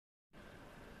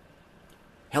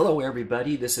Hello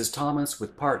everybody, this is Thomas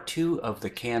with part 2 of the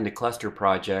CAN2Cluster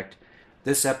Project.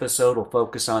 This episode will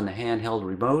focus on the handheld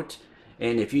remote,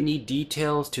 and if you need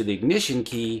details to the ignition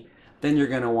key, then you're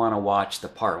going to want to watch the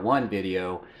part 1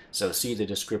 video, so see the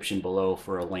description below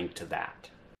for a link to that.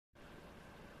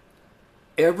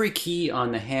 Every key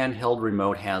on the handheld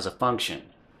remote has a function.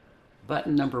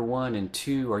 Button number 1 and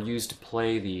 2 are used to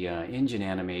play the engine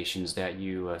animations that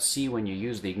you see when you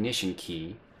use the ignition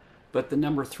key. But the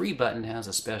number 3 button has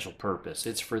a special purpose.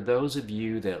 It's for those of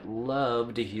you that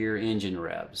love to hear engine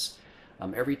revs.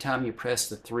 Every time you press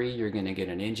the 3, you're going to get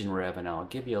an engine rev, and I'll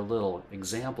give you a little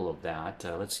example of that.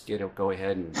 Let's go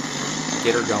ahead and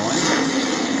get her going.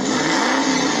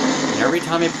 And every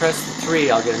time I press the 3,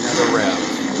 I'll get another rev.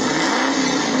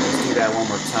 Let's do that one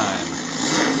more time.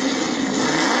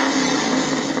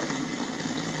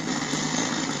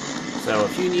 So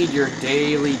if you need your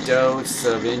daily dose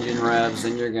of engine revs,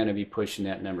 then you're going to be pushing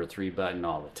that number 3 button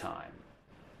all the time.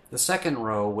 The second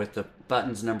row with the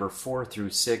buttons number 4 through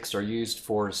 6 are used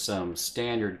for some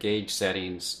standard gauge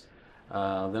settings.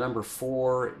 The number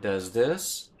 4 does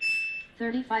this.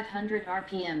 3,500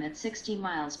 RPM at 60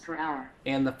 miles per hour.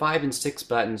 And the 5 and 6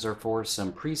 buttons are for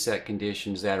some preset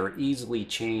conditions that are easily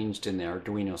changed in the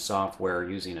Arduino software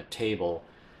using a table.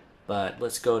 But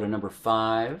let's go to number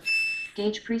 5.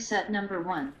 Gauge preset number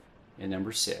 1. And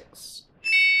number 6.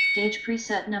 Gauge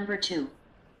preset number 2.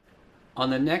 On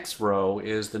the next row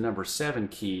is the number 7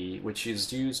 key, which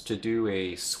is used to do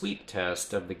a sweep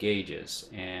test of the gauges,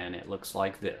 and it looks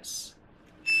like this.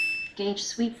 Gauge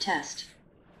sweep test.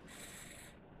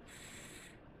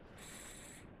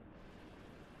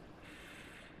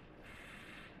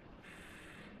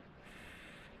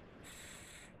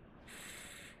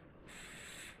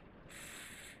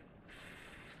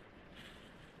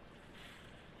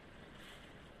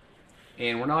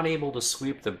 And we're not able to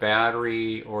sweep the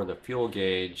battery or the fuel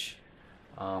gauge,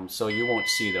 so you won't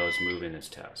see those move in this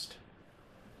test.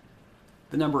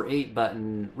 The number 8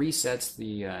 button resets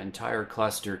the entire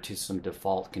cluster to some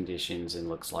default conditions and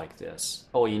looks like this.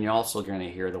 Oh, and you're also going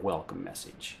to hear the welcome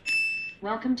message.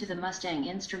 Welcome to the Mustang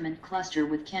instrument cluster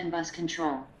with CAN bus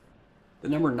control. The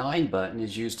number 9 button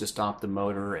is used to stop the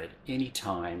motor at any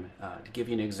time. To give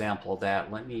you an example of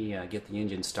that, let me get the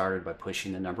engine started by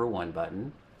pushing the number 1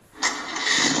 button.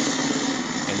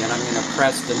 And then I'm going to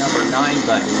press the number 9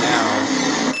 button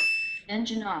now.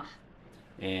 Engine off.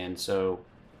 And so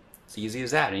it's easy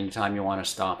as that. Anytime you want to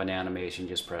stop an animation,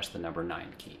 just press the number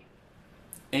 9 key.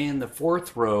 And the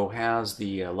 4th row has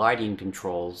the lighting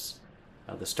controls.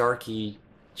 The star key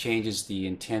changes the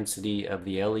intensity of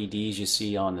the LEDs you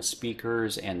see on the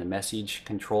speakers and the message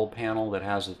control panel that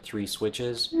has the 3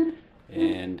 switches.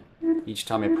 And each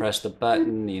time I press the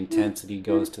button, the intensity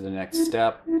goes to the next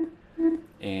step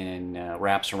and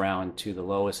wraps around to the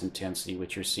lowest intensity,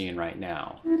 which you're seeing right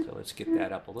now. So let's get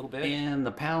that up a little bit. And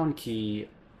the pound key,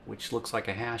 which looks like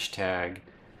a hashtag,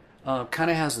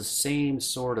 kind of has the same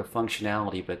sort of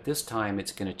functionality, but this time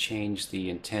it's going to change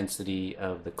the intensity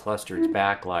of the cluster's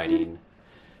backlighting.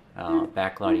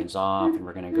 Backlighting's off, and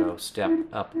we're going to go step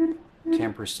up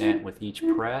 10% with each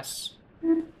press.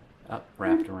 Up,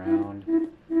 wrapped around,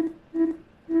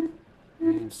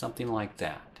 and something like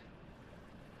that.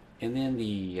 And then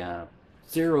the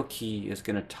 0 key is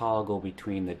going to toggle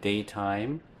between the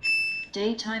daytime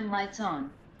lights on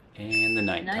and the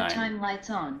nighttime lights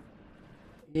on.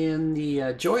 In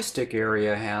the joystick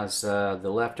area has the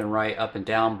left and right up and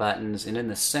down buttons, and in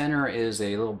the center is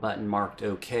a little button marked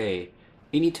OK.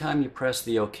 Anytime you press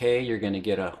the OK, you're going to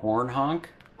get a horn honk.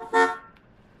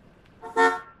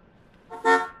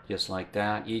 Just like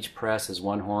that. Each press is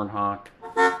 1 horn honk.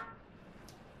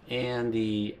 And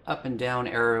the up and down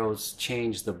arrows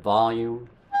change the volume,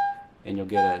 and you'll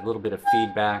get a little bit of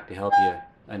feedback to help you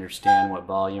understand what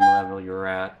volume level you're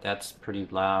at. That's pretty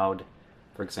loud.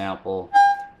 For example,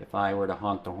 if I were to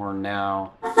honk the horn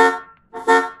now,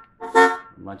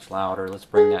 much louder. Let's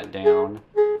bring that down.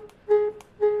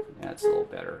 That's a little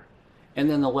better. And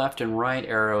then the left and right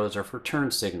arrows are for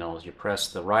turn signals. You press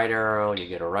the right arrow, you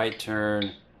get a right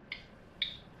turn.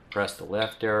 Press the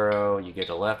left arrow, you get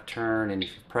a left turn, and if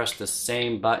you press the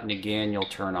same button again, you'll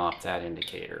turn off that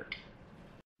indicator.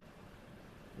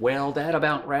 Well, that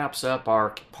about wraps up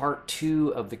our part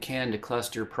 2 of the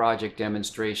CAN2Cluster project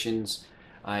demonstrations.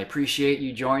 I appreciate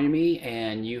you joining me,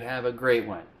 and you have a great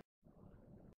one.